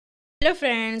Hello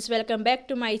friends, welcome back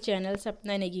to my channel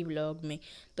सपना Negi vlog में।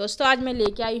 दोस्तों, आज मैं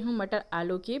लेके आई हूँ मटर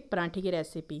आलू के पराठे की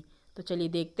रेसिपी। तो चलिए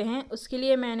देखते हैं। उसके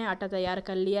लिए मैंने आटा तैयार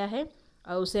कर लिया है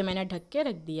और उसे मैंने ढक के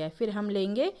रख दिया है। फिर हम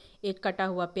लेंगे एक कटा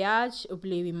हुआ प्याज,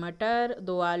 उबली हुई मटर,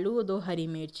 2 आलू, 2 हरी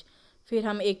मिर्च। फिर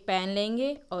हम एक पैन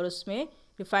लेंगे और उसमें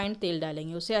रिफाइंड तेल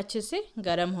डालेंगे। उसे अच्छे से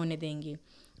गर्म होने देंगे।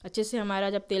 अच्छे से हमारा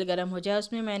जब तेल गर्म हो जाए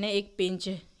उसमें मैंने एक पिंच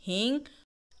हींग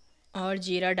और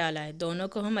जीरा डाला है। दोनों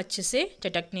को हम अच्छे से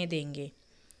चटकने देंगे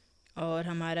और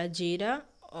हमारा जीरा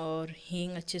और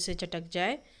हींग अच्छे से चटक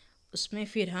जाए उसमें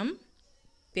फिर हम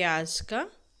प्याज का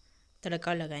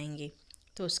तड़का लगाएंगे।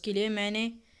 तो उसके लिए मैंने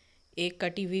एक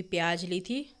कटी हुई प्याज ली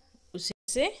थी, उसे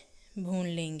से भून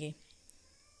लेंगे।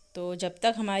 तो जब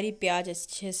तक हमारी प्याज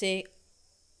अच्छे से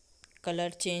कलर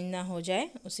चेंज ना हो जाए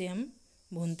उसे हम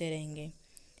भूनते रहेंगे।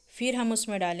 फिर हम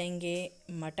उसमें डालेंगे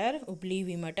मटर, उबली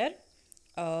हुई मटर,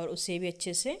 और उसे भी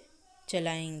अच्छे से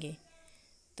चलाएंगे।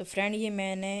 तो फ्रेंड, ये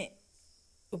मैंने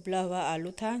उबला हुआ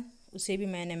आलू था, उसे भी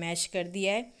मैंने मैश कर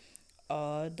दिया है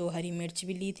और 2 हरी मिर्च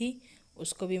भी ली थी,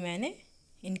 उसको भी मैंने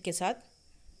इनके साथ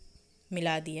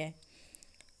मिला दिया है।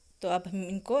 तो अब हम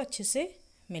इनको अच्छे से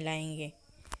मिलाएंगे।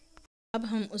 अब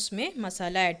हम उसमें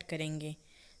मसाला ऐड करेंगे।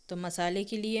 तो मसाले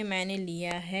के लिए मैंने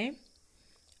लिया है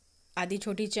आधी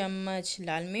छोटी चम्मच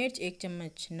लाल मिर्च, 1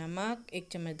 चम्मच नमक, 1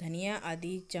 चम्मच धनिया,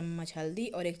 आधी चम्मच हल्दी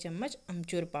और 1 चम्मच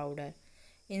अमचूर पाउडर।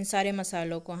 इन सारे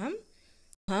मसालों को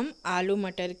हम आलू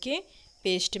मटर के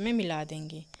पेस्ट में मिला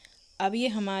देंगे। अब ये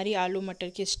हमारी आलू मटर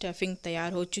की स्टफिंग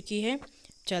तैयार हो चुकी है।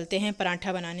 चलते हैं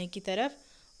पराठा बनाने की तरफ।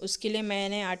 उसके लिए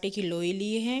मैंने आटे की लोई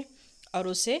ली है और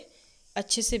उसे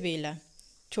अच्छे से बेला।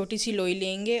 छोटी सी लोई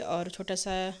लेंगे और छोटा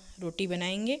सा रोटी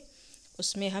बनाएंगे।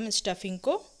 उसमें हम स्टफिंग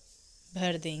को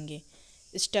भर देंगे।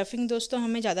 स्टफिंग दोस्तों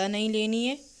हमें ज़्यादा नहीं लेनी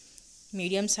है,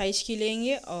 मीडियम साइज़ की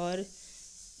लेंगे और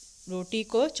रोटी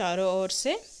को चारों ओर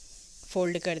से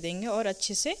फोल्ड कर देंगे और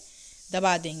अच्छे से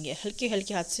दबा देंगे। हल्के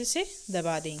हल्के हाथ से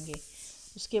दबा देंगे।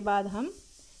 उसके बाद हम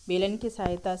बेलन की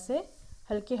सहायता से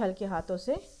हल्के हल्के हाथों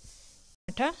से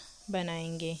पराठा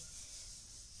बनाएंगे।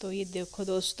 तो ये देखो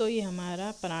दोस्तों, ये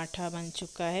हमारा पराठा बन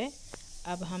चुका है।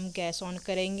 अब हम गैस ऑन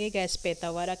करेंगे, गैस पे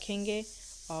तवा रखेंगे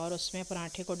और उसमें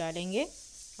पराठे को डालेंगे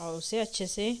और उसे अच्छे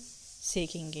से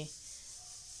सेकेंगे।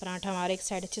 पराठा हमारे एक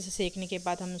साइड अच्छे से सेकने के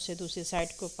बाद हम उसे दूसरी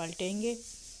साइड को पलटेंगे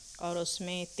और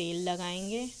उसमें तेल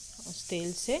लगाएंगे। उस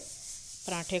तेल से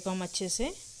पराठे को हम अच्छे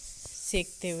से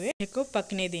सेकते हुए को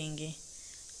पकने देंगे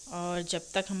और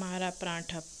जब तक हमारा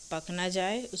पराठा पक ना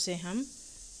जाए उसे हम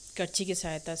कड़छी की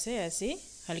सहायता से ऐसे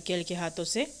हल्के हल्के हाथों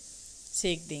से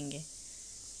सेक देंगे।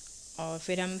 और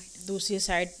फिर हम दूसरी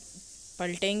साइड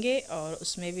पलटेंगे और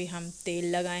उसमें भी हम तेल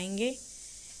लगाएंगे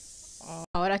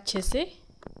और अच्छे से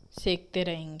सेकते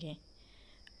रहेंगे।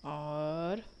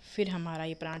 और फिर हमारा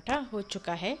ये पराठा हो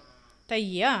चुका है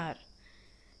तैयार।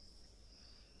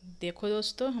 देखो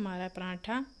दोस्तों, हमारा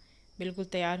पराठा बिल्कुल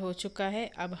तैयार हो चुका है।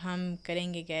 अब हम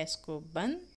करेंगे गैस को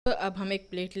बंद। तो अब हम एक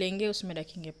प्लेट लेंगे, उसमें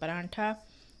रखेंगे पराठा।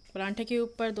 पराठे के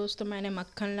ऊपर दोस्तों मैंने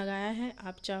मक्खन लगाया है।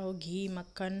 आप चाहो घी,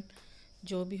 मक्खन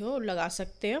जो भी हो लगा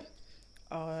सकते हो।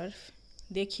 और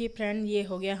देखिए फ्रेंड, ये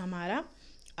हो गया हमारा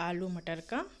आलू मटर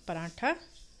का पराठा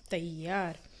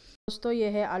तैयार। दोस्तों, ये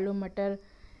है आलू मटर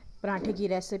पराठे की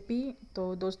रेसिपी। तो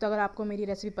दोस्तों, अगर आपको मेरी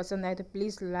रेसिपी पसंद आए तो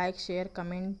प्लीज़ लाइक, शेयर,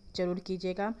 कमेंट ज़रूर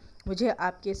कीजिएगा। मुझे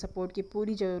आपके सपोर्ट की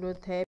पूरी ज़रूरत है।